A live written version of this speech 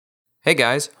Hey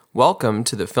guys, welcome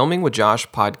to the Filming with Josh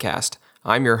podcast.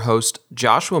 I'm your host,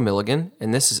 Joshua Milligan,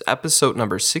 and this is episode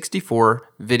number 64,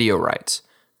 Video Rights.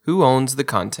 Who owns the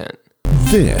content?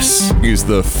 This is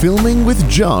the Filming with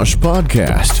Josh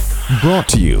podcast, brought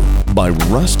to you by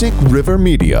Rustic River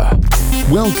Media.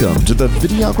 Welcome to the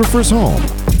videographer's home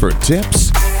for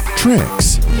tips,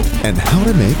 tricks, and how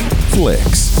to make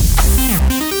flicks.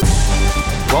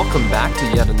 Welcome back to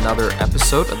yet another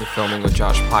episode of the Filming with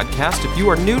Josh podcast. If you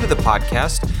are new to the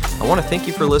podcast, I want to thank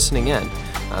you for listening in.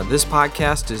 This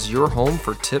podcast is your home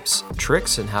for tips,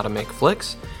 tricks, and how to make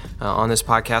flicks. On this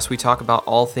podcast, we talk about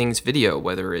all things video,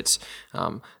 whether it's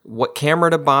what camera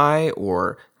to buy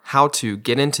or how to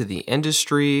get into the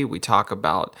industry. We talk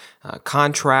about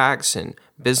contracts and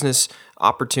business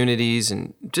opportunities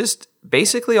and just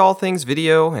basically all things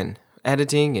video and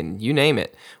editing and you name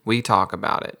it, we talk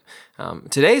about it.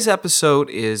 Today's episode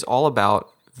is all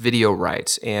about video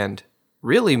rights and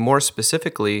really more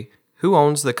specifically, who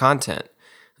owns the content.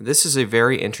 This is a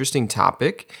very interesting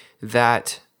topic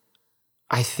that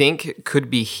I think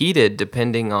could be heated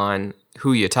depending on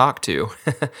who you talk to.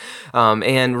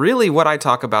 And really what I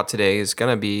talk about today is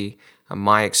going to be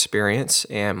my experience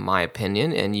and my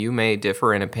opinion, and you may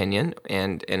differ in opinion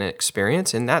and in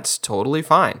experience, and that's totally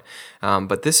fine.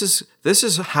 But this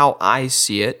is how I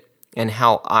see it and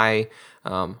how I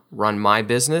run my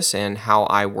business and how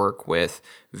I work with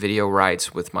video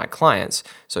rights with my clients.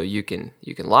 So you can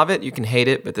love it, you can hate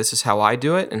it, but this is how I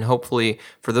do it. And hopefully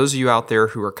for those of you out there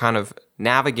who are kind of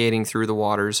navigating through the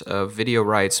waters of video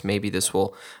rights, maybe this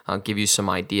will give you some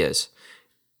ideas.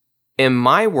 In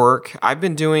my work, I've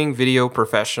been doing video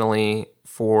professionally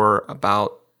for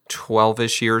about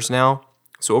 12-ish years now,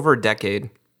 so over a decade.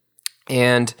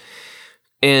 And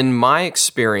in my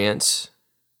experience,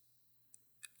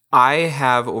 I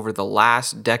have over the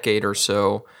last decade or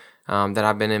so that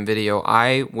I've been in video,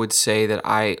 I would say that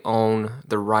I own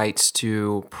the rights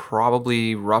to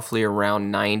probably roughly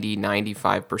around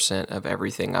 90-95% of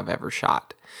everything I've ever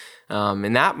shot.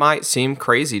 And that might seem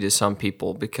crazy to some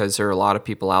people because there are a lot of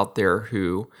people out there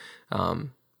who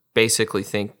basically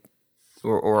think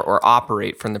or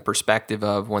operate from the perspective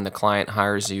of when the client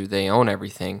hires you, they own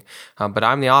everything. But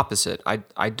I'm the opposite.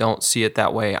 I don't see it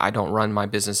that way. I don't run my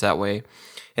business that way.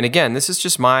 And again, this is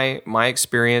just my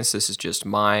experience. This is just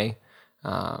my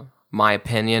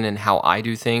opinion and how I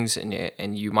do things.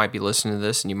 And you might be listening to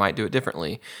this and you might do it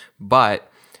differently.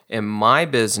 But in my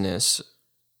business,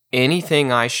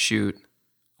 anything I shoot,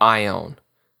 I own,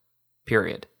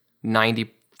 period, 90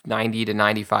 to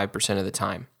 95% of the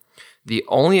time. The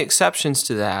only exceptions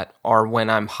to that are when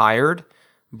I'm hired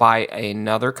by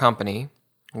another company,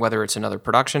 whether it's another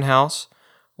production house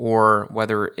or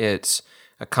whether it's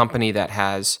a company that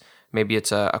has, maybe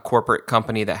it's a corporate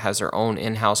company that has their own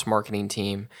in-house marketing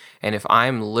team. And if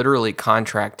I'm literally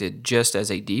contracted just as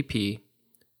a DP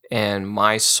and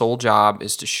my sole job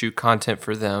is to shoot content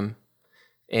for them,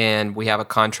 and we have a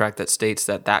contract that states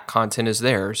that that content is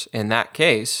theirs, in that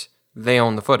case, they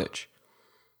own the footage.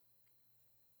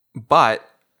 But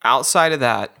outside of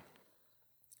that,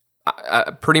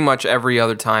 pretty much every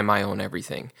other time I own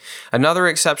everything. Another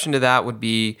exception to that would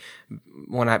be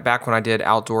back when I did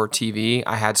outdoor TV,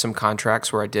 I had some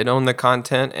contracts where I did own the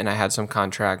content, and I had some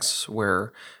contracts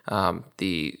where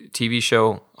the TV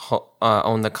show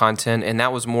owned the content, and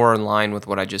that was more in line with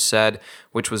what I just said,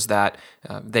 which was that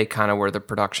they kind of were the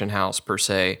production house per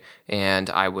se, and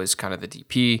I was kind of the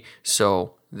DP,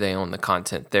 so they own the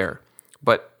content there.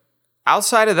 But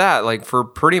outside of that, like for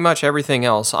pretty much everything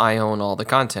else, I own all the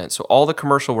content. So all the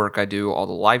commercial work I do, all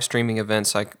the live streaming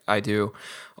events I do,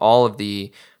 all of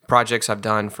the projects I've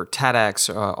done for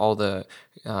TEDx, all the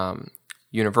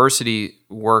university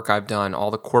work I've done,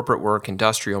 all the corporate work,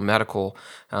 industrial, medical,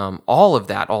 all of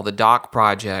that, all the doc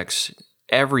projects,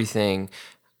 everything,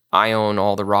 I own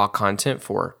all the raw content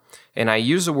for. And I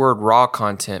use the word raw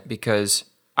content because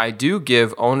I do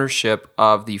give ownership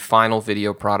of the final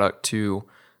video product to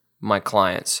my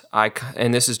clients.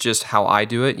 And this is just how I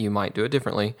do it. You might do it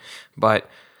differently. But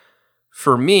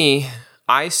for me,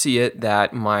 I see it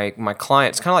that my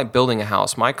client, it's kind of like building a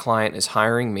house. My client is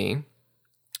hiring me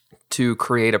to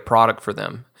create a product for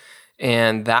them.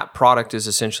 And that product is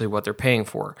essentially what they're paying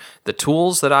for. The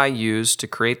tools that I use to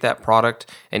create that product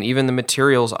and even the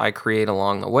materials I create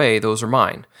along the way, those are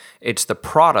mine. It's the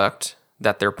product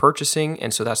that they're purchasing,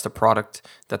 and so that's the product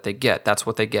that they get. That's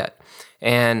what they get.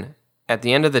 And at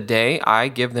the end of the day, I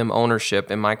give them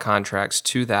ownership in my contracts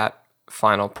to that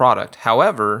final product.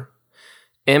 However,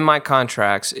 in my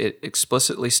contracts, it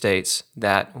explicitly states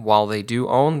that while they do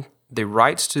own the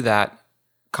rights to that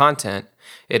content,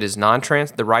 it is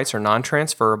the rights are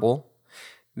non-transferable,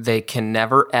 They can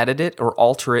never edit it or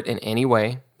alter it in any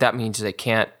way. That means they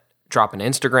can't drop an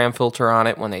Instagram filter on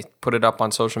it when they put it up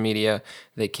on social media.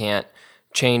 They can't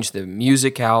change the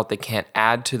music out. They can't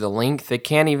add to the link. They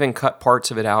can't even cut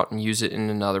parts of it out and use it in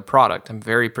another product. I'm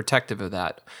very protective of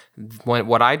that.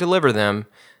 What I deliver them,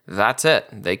 that's it.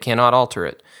 They cannot alter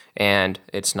it. And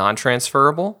it's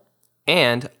non-transferable.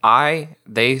 And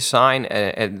they sign,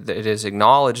 it is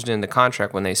acknowledged in the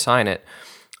contract when they sign it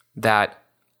that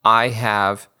I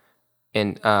have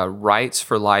rights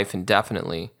for life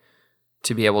indefinitely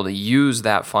to be able to use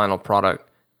that final product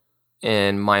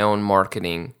in my own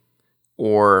marketing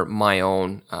or my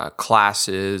own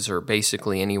classes, or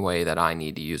basically any way that I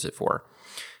need to use it for.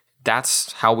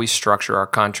 That's how we structure our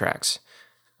contracts.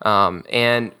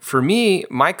 And for me,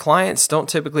 my clients don't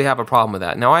typically have a problem with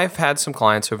that. Now, I've had some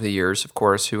clients over the years, of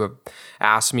course, who have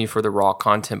asked me for the raw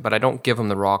content, but I don't give them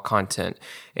the raw content.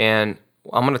 And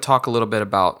I'm going to talk a little bit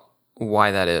about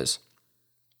why that is.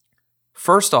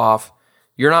 First off,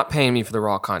 you're not paying me for the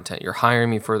raw content. You're hiring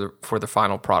me for the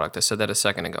final product. I said that a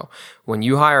second ago. When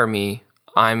you hire me,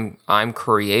 I'm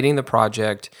creating the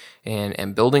project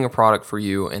and building a product for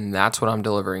you, and that's what I'm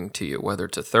delivering to you, whether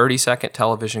it's a 30-second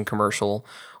television commercial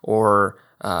or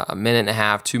a minute and a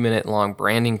half, 2-minute long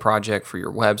branding project for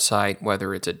your website,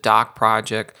 whether it's a doc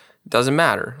project, doesn't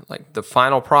matter. Like, the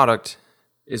final product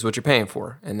is what you're paying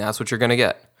for, and that's what you're going to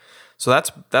get. So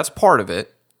that's part of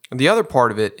it. And the other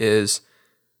part of it is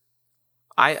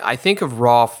I think of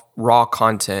raw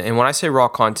content, and when I say raw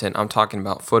content, I'm talking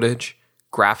about footage,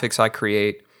 graphics I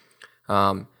create,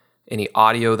 any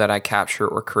audio that I capture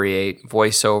or create,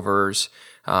 voiceovers,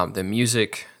 the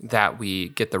music that we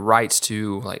get the rights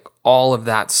to, like all of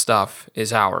that stuff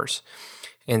is ours.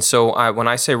 And so when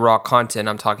I say raw content,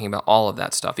 I'm talking about all of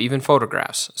that stuff, even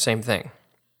photographs, same thing.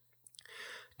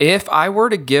 If I were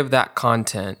to give that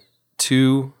content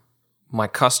to my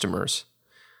customers,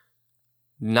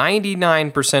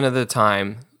 99% of the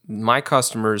time, my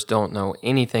customers don't know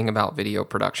anything about video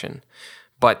production,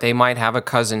 but they might have a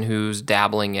cousin who's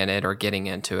dabbling in it or getting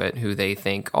into it, who they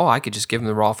think, oh, I could just give him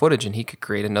the raw footage and he could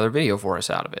create another video for us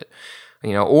out of it.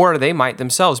 Or they might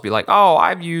themselves be like, oh,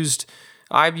 I've used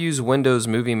Windows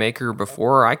Movie Maker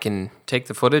before. I can take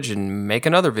the footage and make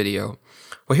another video.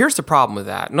 Well, here's the problem with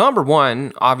that. Number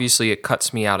one, obviously it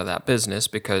cuts me out of that business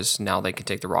because now they can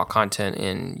take the raw content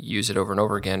and use it over and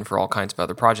over again for all kinds of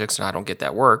other projects, and I don't get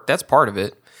that work. That's part of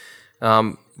it.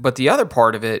 But the other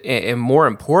part of it, and more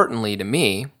importantly to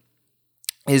me,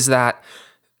 is that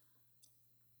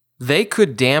they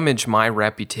could damage my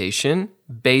reputation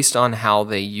based on how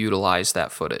they utilize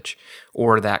that footage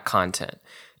or that content.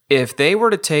 If they were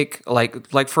to take,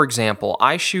 like for example,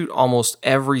 I shoot almost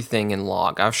everything in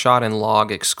log. I've shot in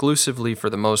log exclusively for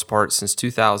the most part since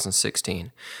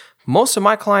 2016. Most of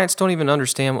my clients don't even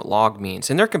understand what log means,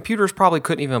 and their computers probably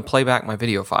couldn't even play back my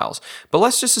video files. But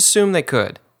let's just assume they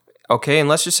could, okay? And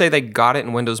let's just say they got it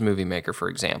in Windows Movie Maker, for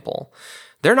example.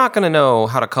 They're not going to know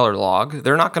how to color log.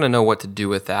 They're not going to know what to do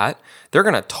with that. They're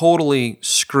going to totally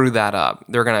screw that up.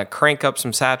 They're going to crank up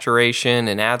some saturation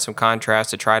and add some contrast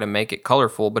to try to make it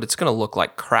colorful, but it's going to look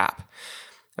like crap.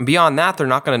 And beyond that, they're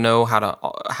not going to know how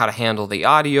to handle the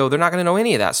audio. They're not going to know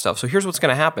any of that stuff. So here's what's going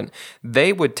to happen.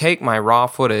 They would take my raw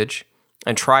footage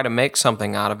and try to make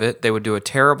something out of it. They would do a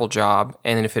terrible job.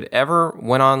 And if it ever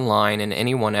went online and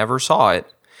anyone ever saw it,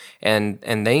 and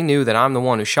they knew that I'm the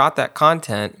one who shot that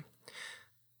content,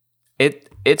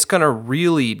 it's going to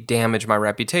really damage my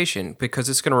reputation because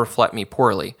it's going to reflect me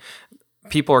poorly.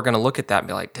 People are going to look at that and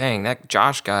be like, dang, that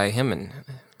Josh guy, him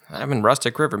and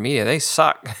Rustic River Media, they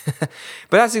suck. But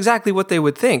that's exactly what they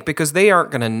would think, because they aren't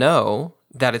going to know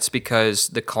that it's because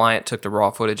the client took the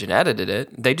raw footage and edited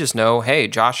it. They just know, hey,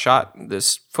 Josh shot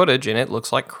this footage and it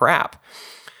looks like crap.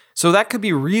 So that could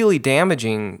be really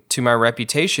damaging to my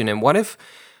reputation. And what if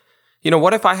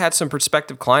I had some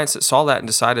prospective clients that saw that and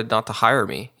decided not to hire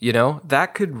me?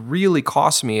 That could really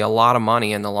cost me a lot of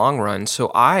money in the long run.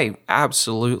 So I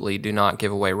absolutely do not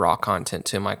give away raw content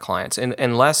to my clients. And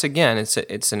unless, again,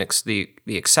 the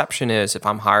exception is if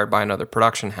I'm hired by another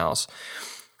production house,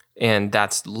 and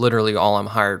that's literally all I'm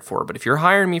hired for. But if you're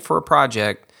hiring me for a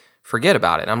project, forget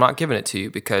about it. I'm not giving it to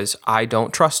you because I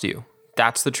don't trust you.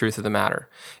 That's the truth of the matter.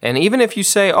 And even if you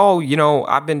say, oh,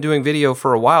 I've been doing video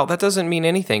for a while, that doesn't mean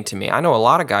anything to me. I know a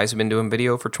lot of guys who've been doing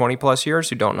video for 20 plus years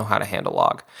who don't know how to handle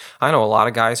log. I know a lot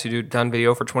of guys who've done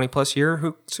video for 20 plus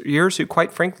years who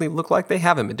quite frankly look like they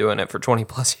haven't been doing it for 20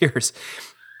 plus years.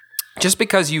 Just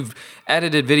because you've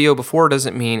edited video before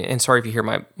doesn't mean, and sorry if you hear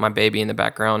my baby in the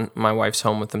background, my wife's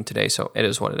home with them today, so it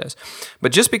is what it is.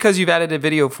 But just because you've edited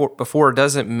video before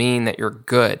doesn't mean that you're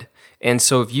good. And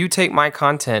so if you take my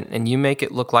content and you make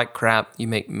it look like crap, you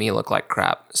make me look like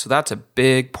crap. So that's a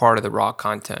big part of the raw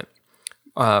content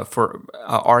for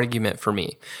argument for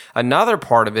me. Another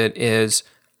part of it is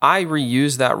I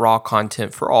reuse that raw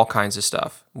content for all kinds of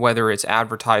stuff, whether it's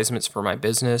advertisements for my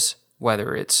business,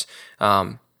 whether it's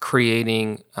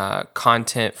creating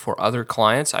content for other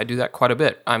clients. I do that quite a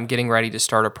bit. I'm getting ready to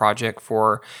start a project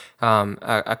for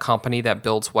a company that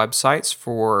builds websites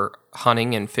for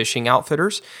hunting and fishing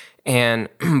outfitters. And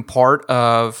part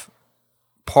of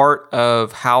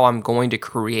how I'm going to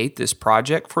create this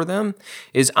project for them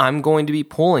is I'm going to be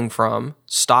pulling from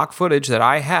stock footage that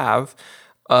I have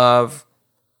of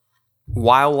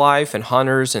wildlife and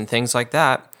hunters and things like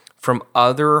that from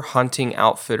other hunting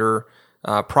outfitter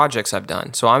projects I've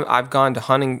done. So I've gone to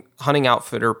hunting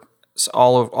outfitters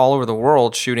all over the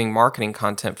world shooting marketing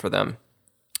content for them.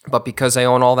 But because I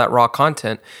own all that raw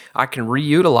content, I can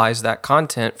reutilize that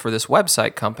content for this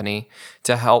website company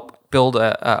to help build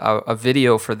a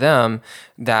video for them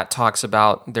that talks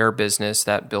about their business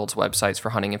that builds websites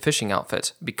for hunting and fishing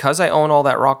outfits. Because I own all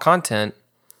that raw content,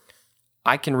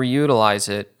 I can reutilize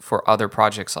it for other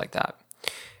projects like that.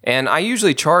 And I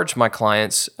usually charge my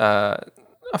clients a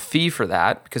fee for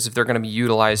that, because if they're going to be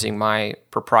utilizing my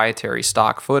proprietary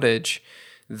stock footage,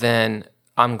 then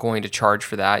I'm going to charge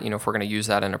for that, if we're going to use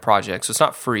that in a project. So it's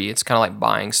not free. It's kind of like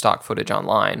buying stock footage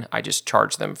online. I just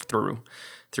charge them through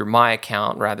my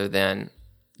account rather than,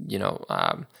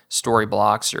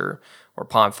 Storyblocks or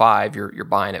Pond 5. You're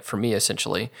buying it from me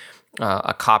essentially,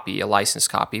 a licensed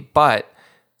copy. But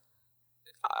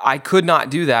I could not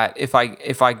do that if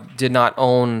I did not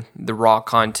own the raw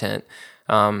content.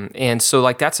 And so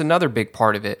that's another big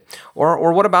part of it.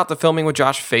 Or what about the Filming with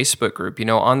Josh Facebook group?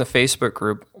 On the Facebook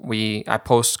group, I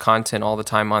post content all the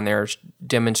time on there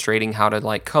demonstrating how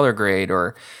to color grade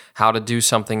or how to do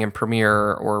something in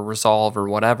Premiere or Resolve or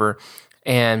whatever.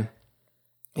 And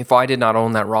if I did not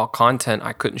own that raw content,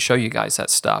 I couldn't show you guys that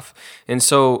stuff. And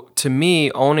so to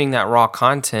me, owning that raw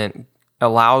content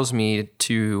allows me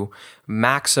to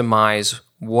maximize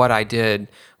what I did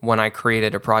when I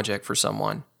created a project for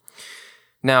someone.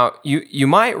 Now, you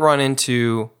might run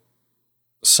into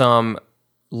some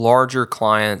larger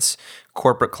clients,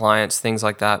 corporate clients, things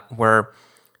like that, where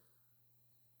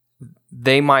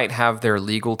they might have their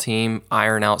legal team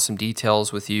iron out some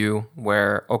details with you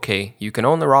where, okay, you can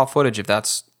own the raw footage if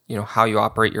that's, how you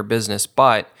operate your business,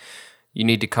 but you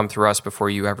need to come through us before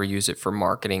you ever use it for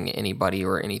marketing anybody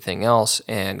or anything else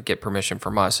and get permission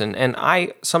from us. And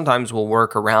I sometimes will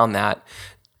work around that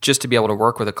just to be able to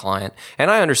work with a client. And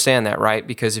I understand that, right?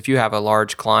 Because if you have a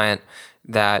large client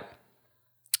that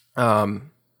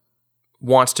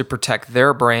wants to protect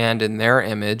their brand and their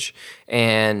image,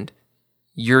 and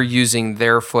you're using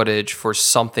their footage for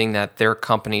something that their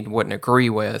company wouldn't agree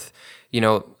with,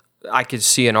 I could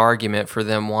see an argument for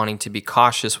them wanting to be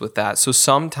cautious with that. So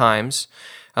sometimes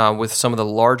with some of the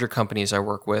larger companies I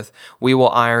work with, we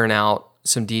will iron out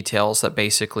some details that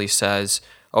basically says,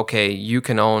 okay, you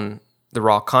can own the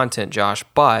raw content, Josh,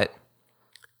 but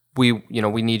we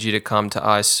need you to come to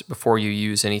us before you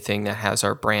use anything that has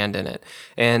our brand in it.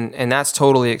 And that's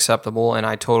totally acceptable, and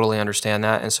I totally understand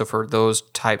that. And so for those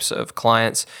types of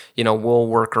clients, we'll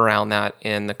work around that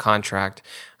in the contract.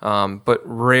 But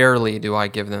rarely do I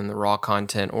give them the raw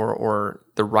content or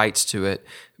the rights to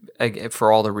it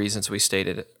for all the reasons we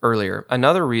stated earlier.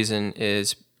 Another reason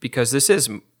is because this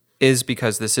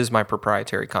is my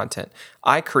proprietary content.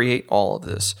 I create all of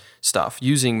this stuff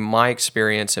using my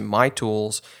experience and my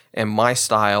tools and my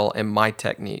style and my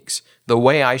techniques. The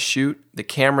way I shoot, the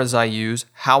cameras I use,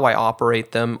 how I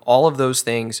operate them, all of those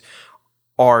things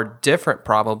are different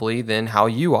probably than how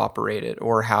you operate it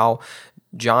or how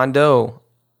John Doe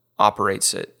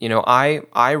operates it.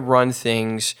 I run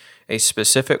things a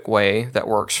specific way that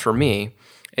works for me.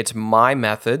 It's my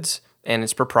methods and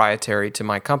it's proprietary to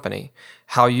my company.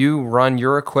 How you run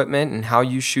your equipment and how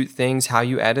you shoot things, how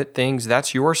you edit things,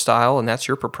 that's your style and that's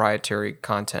your proprietary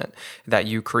content that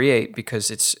you create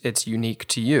because it's unique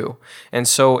to you. And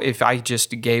so if I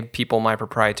just gave people my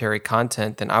proprietary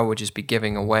content, then I would just be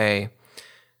giving away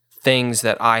things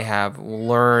that I have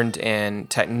learned and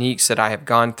techniques that I have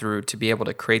gone through to be able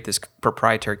to create this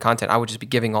proprietary content. I would just be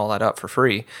giving all that up for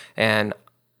free. And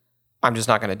I'm just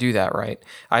not going to do that, right?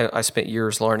 I spent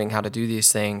years learning how to do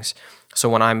these things. So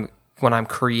when I'm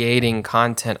creating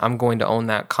content, I'm going to own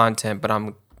that content, but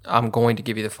I'm going to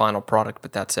give you the final product,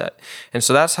 but that's it. And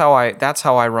so that's how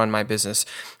I run my business.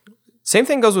 Same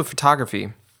thing goes with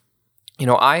photography.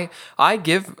 I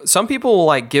give, some people will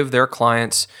like give their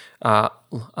clients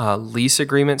lease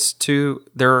agreements to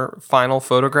their final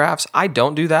photographs. I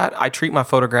don't do that. I treat my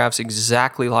photographs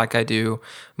exactly like I do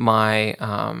my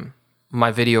my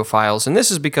video files. And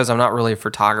this is because I'm not really a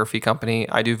photography company.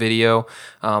 I do video,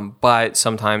 but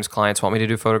sometimes clients want me to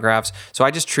do photographs. So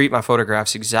I just treat my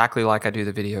photographs exactly like I do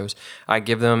the videos. I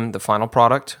give them the final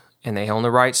product and they own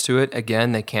the rights to it.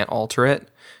 Again, they can't alter it.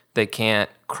 They can't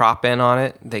crop in on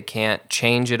it. They can't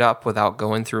change it up without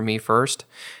going through me first.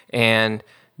 And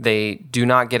they do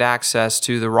not get access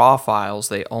to the raw files.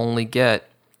 They only get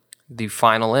the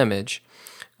final image.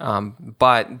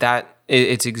 But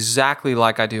it's exactly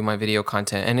like I do my video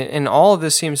content. And all of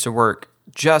this seems to work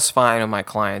just fine on my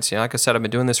clients. Like I said, I've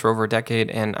been doing this for over a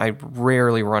decade, and I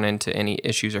rarely run into any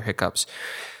issues or hiccups.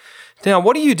 Now,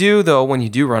 what do you do, though, when you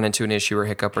do run into an issue or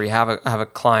hiccup, or you have a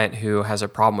client who has a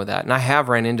problem with that? And I have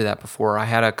ran into that before. I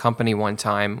had a company one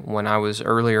time when I was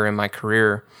earlier in my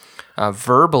career.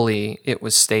 Verbally, it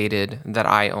was stated that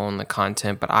I own the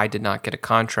content, but I did not get a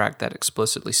contract that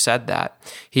explicitly said that.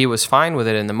 He was fine with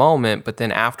it in the moment, but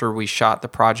then after we shot the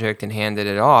project and handed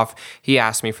it off, he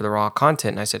asked me for the raw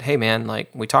content. And I said, hey, man, like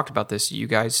we talked about this. You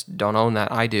guys don't own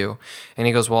that. I do. And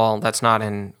he goes, well, that's not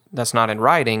in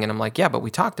writing. And I'm like, yeah, but we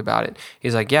talked about it.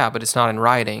 He's like, yeah, but it's not in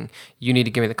writing. You need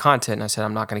to give me the content. And I said,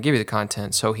 I'm not going to give you the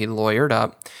content. So he lawyered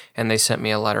up and they sent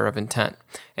me a letter of intent.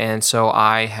 And so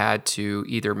I had to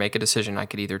either make a decision. I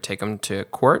could either take them to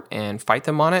court and fight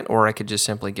them on it, or I could just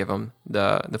simply give them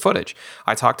the footage.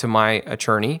 I talked to my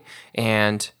attorney,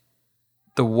 and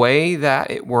the way that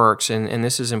it works, and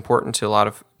this is important to a lot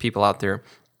of people out there,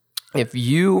 if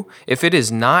it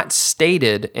is not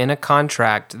stated in a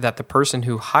contract that the person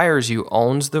who hires you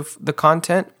owns the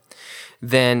content,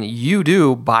 then you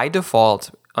do, by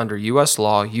default, under U.S.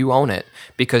 law, you own it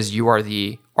because you are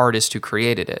the artist who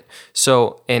created it.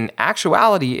 So in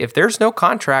actuality, if there's no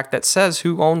contract that says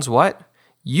who owns what,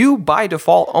 you by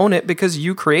default own it because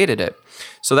you created it.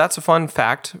 So that's a fun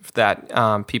fact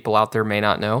that people out there may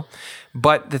not know.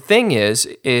 But the thing is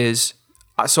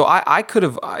so I could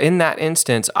have, in that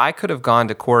instance, I could have gone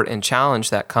to court and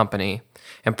challenged that company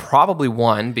and probably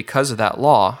won because of that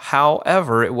law.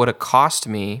 However, it would have cost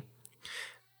me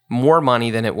more money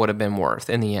than it would have been worth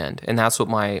in the end. And that's what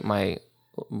my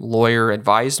lawyer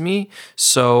advised me.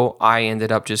 So I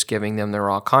ended up just giving them the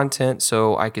raw content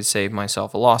so I could save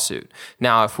myself a lawsuit.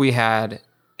 Now,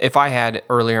 if I had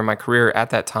earlier in my career at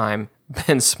that time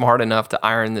been smart enough to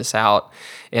iron this out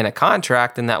in a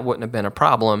contract, then that wouldn't have been a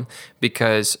problem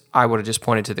because I would have just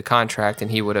pointed to the contract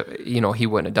and he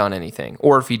wouldn't have done anything.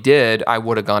 Or if he did, I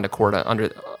would have gone to court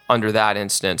under that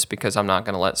instance because I'm not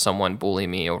going to let someone bully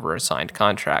me over a signed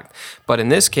contract. But in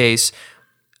this case,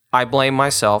 I blame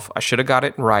myself. I should have got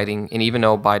it in writing. And even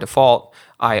though by default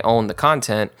I own the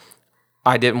content,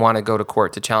 I didn't want to go to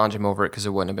court to challenge him over it because it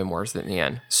wouldn't have been worth it in the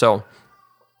end. So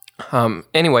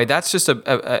anyway, that's just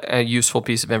a useful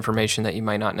piece of information that you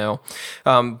might not know.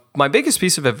 My biggest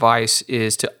piece of advice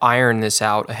is to iron this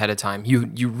out ahead of time.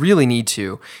 You really need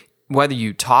to. Whether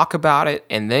you talk about it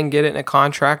and then get it in a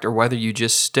contract or whether you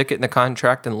just stick it in the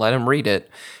contract and let them read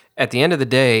it, at the end of the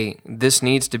day, this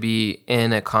needs to be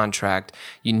in a contract.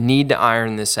 You need to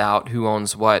iron this out, who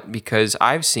owns what, because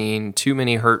I've seen too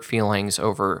many hurt feelings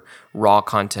over raw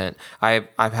content. I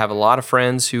have a lot of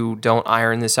friends who don't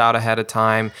iron this out ahead of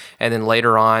time, and then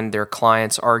later on, their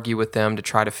clients argue with them to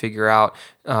try to figure out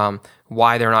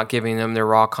why they're not giving them their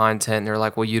raw content. And they're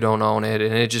like, well, you don't own it.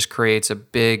 And it just creates a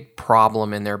big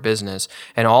problem in their business.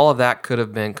 And all of that could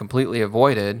have been completely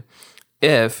avoided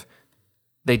if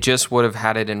they just would have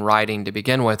had it in writing to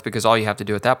begin with, because all you have to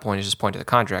do at that point is just point to the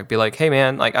contract. Be like, hey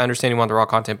man, like I understand you want the raw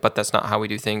content, but that's not how we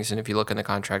do things. And if you look in the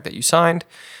contract that you signed,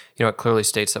 it clearly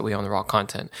states that we own the raw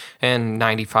content. And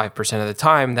 95% of the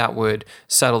time that would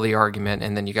settle the argument,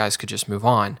 and then you guys could just move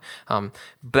on.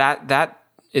 That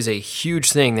is a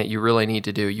huge thing that you really need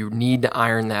to do. You need to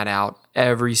iron that out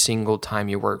every single time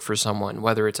you work for someone,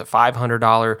 whether it's a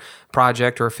 $500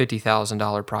 project or a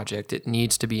 $50,000 project. It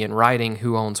needs to be in writing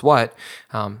who owns what.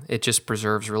 It just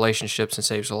preserves relationships and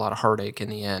saves a lot of heartache in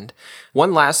the end.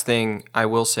 One last thing I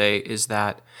will say is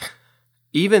that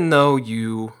even though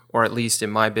you, or at least in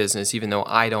my business, even though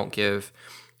I don't give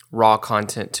raw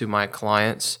content to my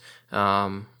clients,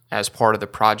 as part of the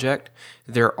project,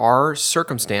 there are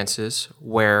circumstances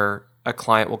where a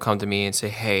client will come to me and say,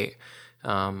 hey,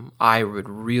 I would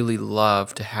really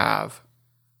love to have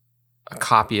a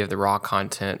copy of the raw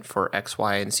content for X,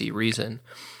 Y, and Z reason.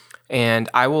 And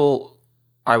I will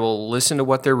listen to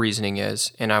what their reasoning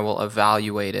is, and I will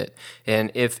evaluate it.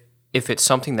 And if it's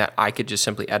something that I could just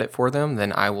simply edit for them,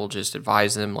 then I will just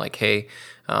advise them like, hey,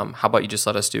 how about you just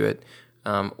let us do it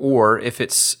or if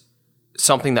it's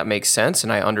something that makes sense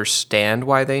and I understand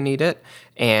why they need it,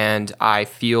 and I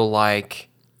feel like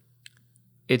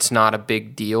it's not a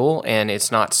big deal and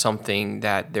it's not something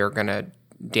that they're going to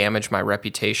damage my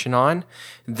reputation on,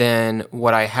 then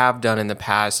what I have done in the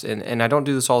past, and I don't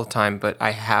do this all the time, but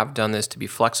I have done this to be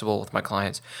flexible with my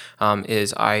clients,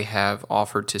 is I have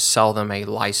offered to sell them a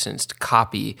licensed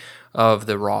copy of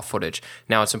the raw footage.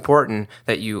 Now, it's important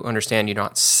that you understand you're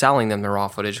not selling them the raw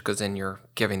footage, because then you're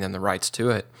giving them the rights to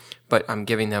it, but I'm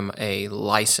giving them a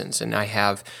license. And I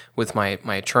have, with my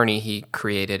attorney, he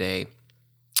created a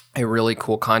really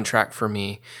cool contract for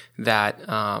me that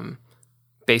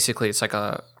basically it's like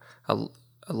a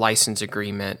license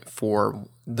agreement for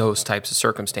those types of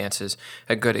circumstances.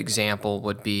 A good example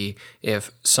would be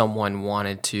if someone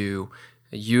wanted to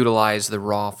utilize the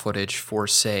raw footage for,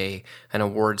 say, an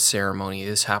award ceremony.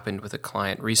 This happened with a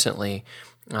client recently,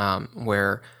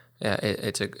 where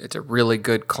it's a really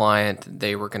good client.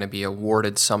 They were going to be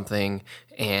awarded something,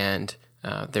 and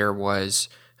there was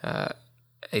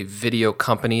a video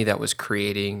company that was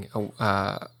creating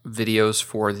videos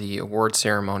for the award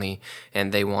ceremony,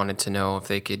 and they wanted to know if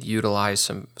they could utilize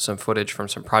some footage from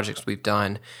some projects we've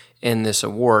done in this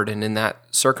award. And in that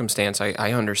circumstance,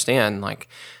 I understand, like,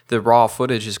 the raw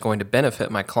footage is going to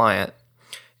benefit my client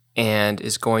and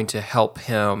is going to help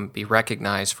him be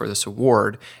recognized for this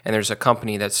award. And there's a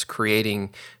company that's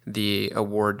creating the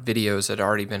award videos that had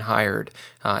already been hired.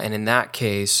 And in that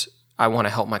case, I want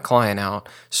to help my client out.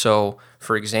 So,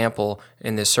 for example,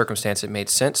 in this circumstance, it made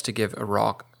sense to give a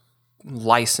raw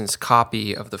licensed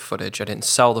copy of the footage. I didn't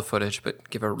sell the footage, but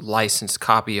give a licensed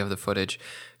copy of the footage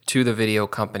to the video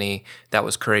company that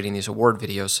was creating these award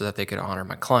videos so that they could honor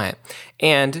my client.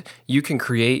 And you can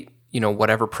create,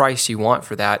 whatever price you want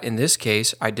for that. In this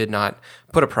case, I did not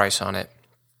put a price on it.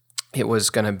 It was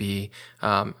going to be,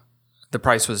 the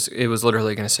price was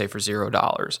literally going to say for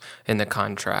 $0 in the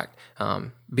contract,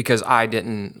 because I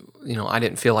didn't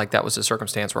feel like that was a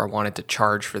circumstance where I wanted to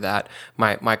charge for that.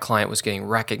 My client was getting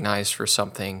recognized for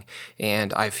something,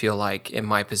 and I feel like in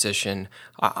my position,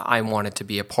 I wanted to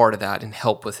be a part of that and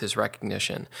help with his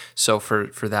recognition. So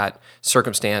for that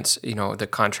circumstance, the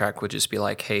contract would just be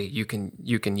like, hey, you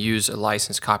can use a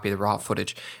licensed copy of the raw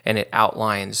footage, and it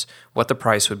outlines what the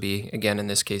price would be. Again, in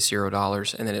this case,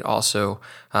 $0, and then it also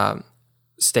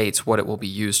states what it will be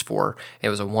used for. It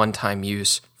was a one-time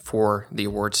use for the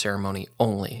award ceremony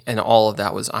only, and all of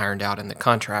that was ironed out in the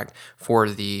contract for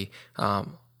the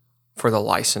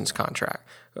license contract.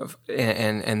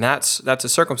 And that's a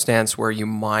circumstance where you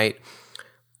might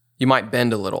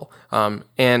bend a little,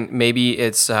 and maybe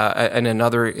it's and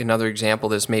another example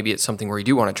of this, maybe it's something where you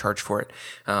do want to charge for it.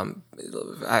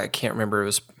 I can't remember, it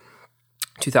was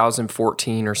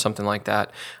 2014 or something like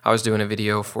that. I was doing a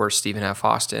video for Stephen F.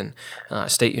 Austin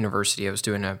State University. I was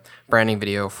doing a branding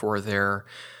video for their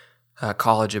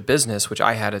College of Business, which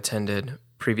I had attended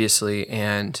previously,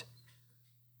 and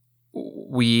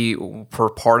for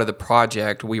part of the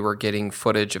project, we were getting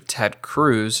footage of Ted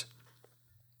Cruz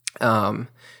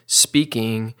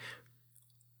speaking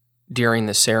during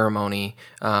the ceremony.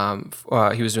 He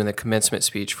was doing the commencement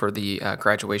speech for the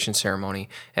graduation ceremony,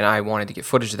 and I wanted to get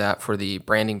footage of that for the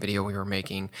branding video we were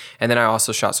making. And then I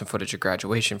also shot some footage of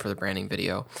graduation for the branding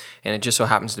video. And it just so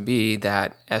happens to be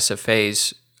that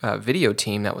SFA's video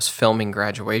team that was filming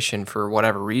graduation, for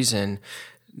whatever reason,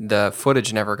 the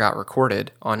footage never got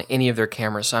recorded on any of their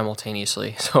cameras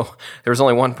simultaneously. So there was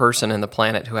only one person in the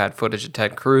planet who had footage of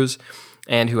Ted Cruz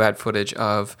and who had footage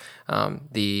of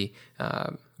the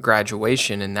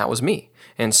graduation, and that was me.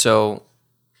 And so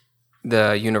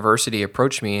the university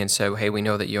approached me and said, hey, we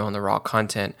know that you own the raw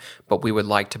content, but we would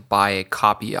like to buy a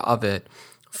copy of it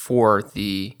for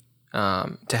the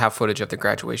to have footage of the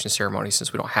graduation ceremony,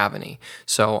 since we don't have any.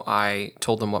 So I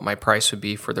told them what my price would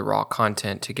be for the raw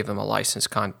content to give them a licensed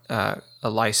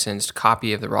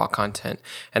copy of the raw content,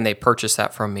 and they purchased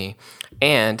that from me.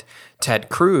 And Ted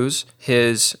Cruz,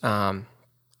 his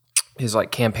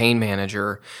like campaign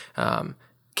manager,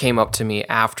 came up to me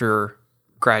after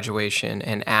graduation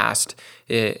and asked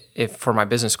if for my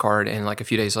business card, and like a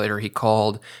few days later he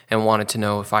called and wanted to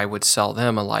know if I would sell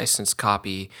them a licensed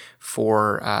copy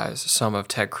for some of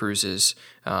Ted Cruz's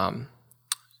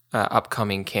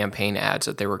upcoming campaign ads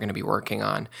that they were going to be working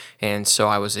on. And so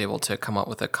I was able to come up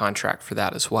with a contract for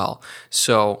that as well.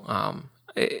 So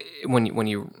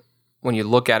when you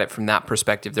look at it from that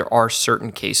perspective, there are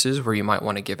certain cases where you might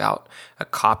want to give out a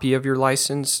copy of your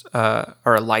license or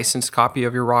a licensed copy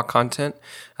of your raw content.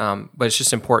 But it's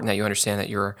just important that you understand that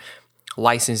you're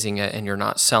licensing it and you're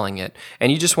not selling it.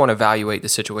 And you just want to evaluate the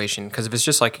situation, because if it's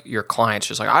just like your client's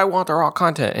just like, I want the raw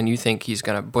content, and you think he's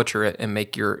going to butcher it and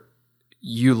make your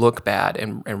you look bad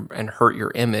and hurt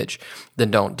your image,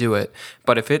 then don't do it.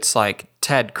 But if it's like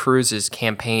Ted Cruz's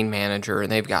campaign manager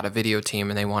and they've got a video team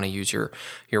and they want to use your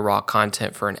raw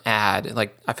content for an ad,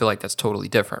 like I feel like that's totally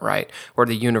different, right? Or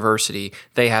the university,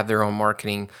 they have their own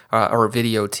marketing or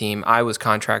video team. I was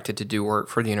contracted to do work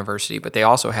for the university, but they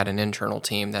also had an internal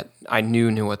team that I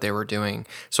knew what they were doing.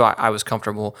 So I was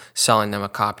comfortable selling them a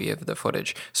copy of the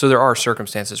footage. So there are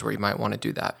circumstances where you might want to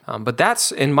do that. But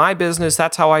that's in my business,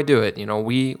 that's how I do it. You know,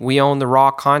 we own the raw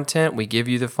content. We give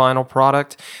you the final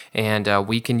product, and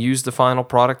we can use the final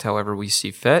product however we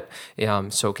see fit.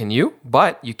 So can you,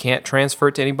 but you can't transfer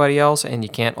it to anybody else and you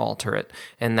can't alter it.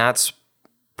 And that's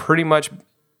pretty much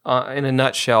in a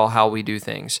nutshell how we do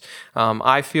things.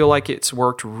 I feel like it's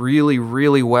worked really,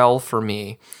 really well for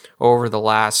me over the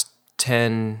last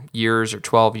 10 years or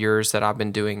 12 years that I've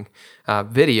been doing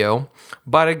video.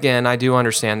 But again, I do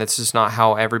understand this is not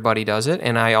how everybody does it.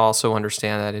 And I also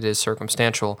understand that it is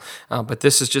circumstantial. But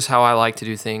this is just how I like to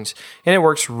do things. And it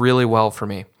works really well for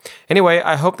me. Anyway,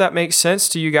 I hope that makes sense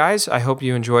to you guys. I hope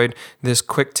you enjoyed this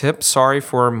quick tip. Sorry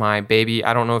for my baby.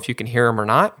 I don't know if you can hear him or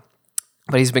not,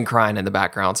 but he's been crying in the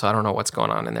background, so I don't know what's going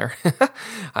on in there.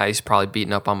 He's probably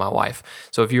beating up on my wife.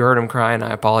 So if you heard him crying,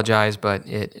 I apologize, but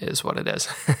it is what it is.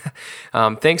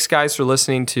 Thanks, guys, for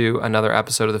listening to another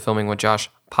episode of the Filming with Josh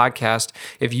podcast.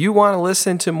 If you want to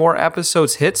listen to more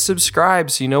episodes, hit subscribe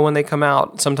so you know when they come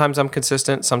out. Sometimes I'm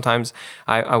consistent. Sometimes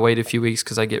I wait a few weeks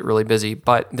because I get really busy,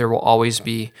 but there will always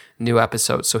be new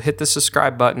episodes. So hit the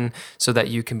subscribe button so that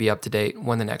you can be up to date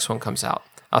when the next one comes out.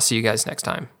 I'll see you guys next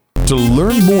time. To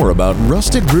learn more about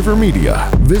Rustic River Media,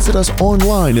 visit us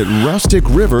online at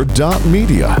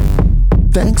rusticriver.media.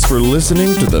 Thanks for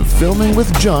listening to the Filming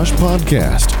with Josh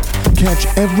podcast. Catch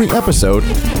every episode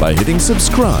by hitting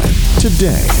subscribe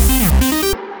today.